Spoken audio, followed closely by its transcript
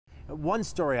One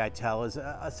story I tell is,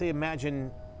 say,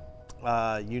 imagine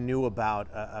you knew about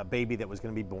a baby that was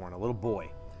going to be born, a little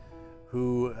boy,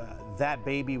 who that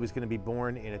baby was going to be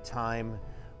born in a time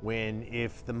when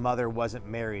if the mother wasn't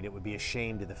married, it would be a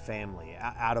shame to the family,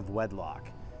 out of wedlock.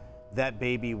 That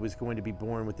baby was going to be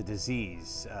born with the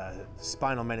disease,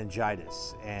 spinal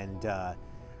meningitis, and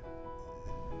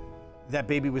that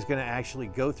baby was going to actually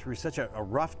go through such a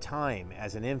rough time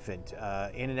as an infant,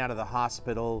 in and out of the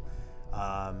hospital,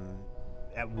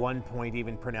 at one point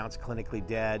even pronounced clinically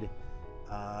dead,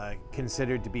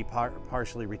 considered to be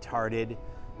partially retarded.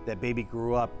 That baby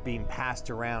grew up being passed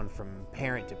around from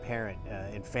parent to parent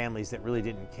in families that really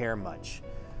didn't care much.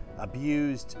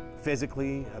 Abused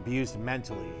physically, abused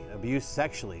mentally, abused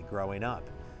sexually growing up.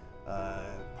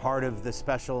 Part of the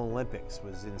Special Olympics,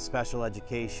 was in special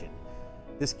education.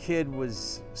 This kid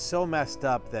was so messed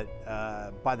up that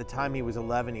by the time he was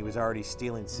 11, he was already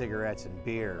stealing cigarettes and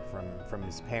beer from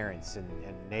his parents and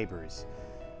neighbors.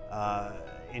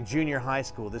 In junior high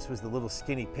school, this was the little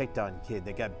skinny picked on kid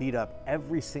that got beat up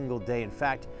every single day. In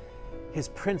fact, his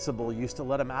principal used to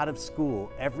let him out of school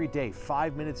every day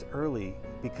 5 minutes early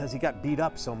because he got beat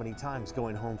up so many times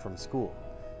going home from school.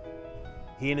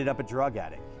 He ended up a drug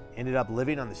addict, ended up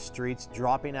living on the streets,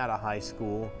 dropping out of high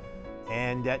school,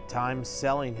 and at times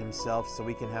selling himself so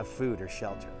he can have food or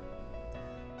shelter.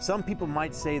 Some people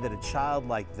might say that a child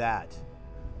like that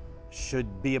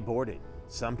should be aborted.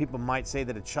 Some people might say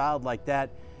that a child like that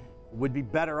would be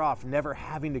better off never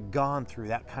having to gone through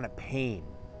that kind of pain.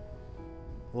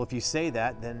 Well, if you say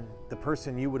that, then the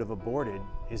person you would have aborted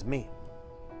is me.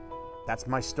 That's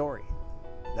my story.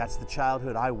 That's the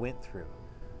childhood I went through.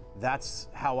 That's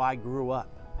how I grew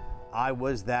up. I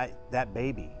was that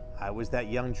baby. I was that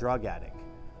young drug addict.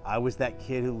 I was that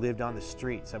kid who lived on the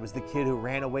streets. I was the kid who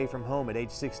ran away from home at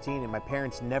age 16 and my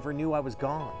parents never knew I was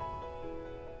gone.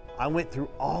 I went through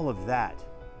all of that.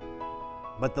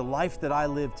 But the life that I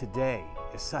live today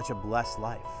is such a blessed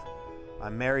life.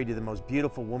 I'm married to the most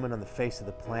beautiful woman on the face of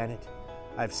the planet.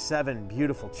 I have 7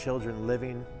 beautiful children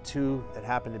living, 2 that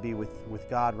happen to be with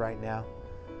God right now.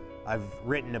 I've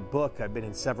written a book. I've been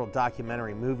in several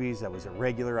documentary movies. I was a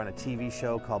regular on a TV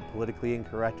show called Politically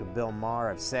Incorrect with Bill Maher.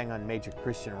 I've sang on major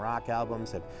Christian rock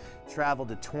albums. I've traveled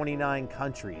to 29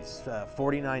 countries,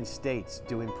 49 states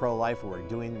doing pro-life work,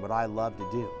 doing what I love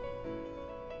to do.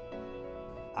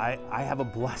 I have a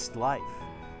blessed life.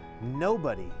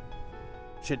 Nobody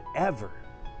should ever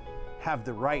have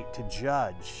the right to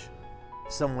judge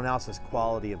someone else's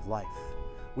quality of life.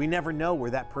 We never know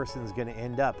where that person is going to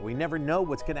end up. We never know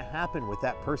what's going to happen with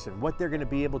that person, what they're going to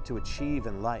be able to achieve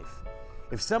in life.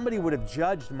 If somebody would have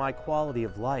judged my quality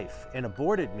of life and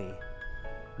aborted me,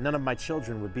 none of my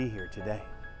children would be here today.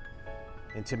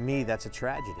 And to me, that's a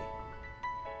tragedy.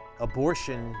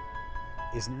 Abortion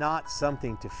is not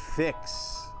something to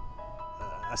fix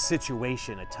a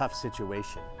situation, a tough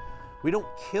situation. We don't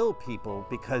kill people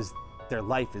because their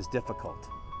life is difficult.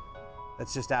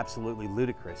 That's just absolutely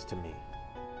ludicrous to me.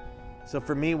 So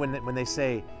for me, when they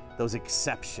say those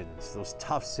exceptions, those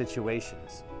tough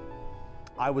situations,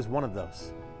 I was one of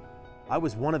those. I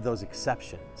was one of those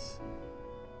exceptions.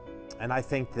 And I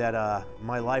think that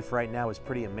my life right now is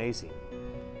pretty amazing.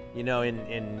 You know, in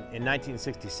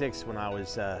 1966, when I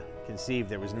was conceived,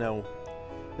 there was no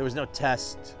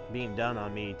test being done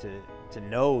on me to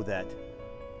know that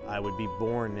I would be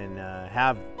born and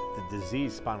have the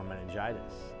disease spinal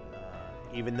meningitis.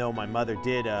 Even though my mother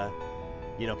did,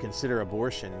 consider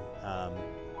abortion, I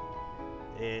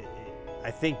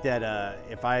think that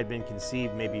if I had been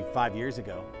conceived maybe 5 years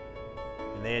ago,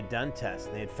 and they had done tests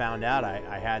and they had found out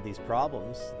I had these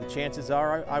problems, the chances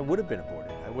are I would have been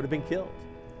aborted. I would have been killed.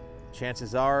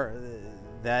 Chances are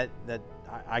that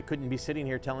I couldn't be sitting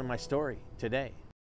here telling my story today.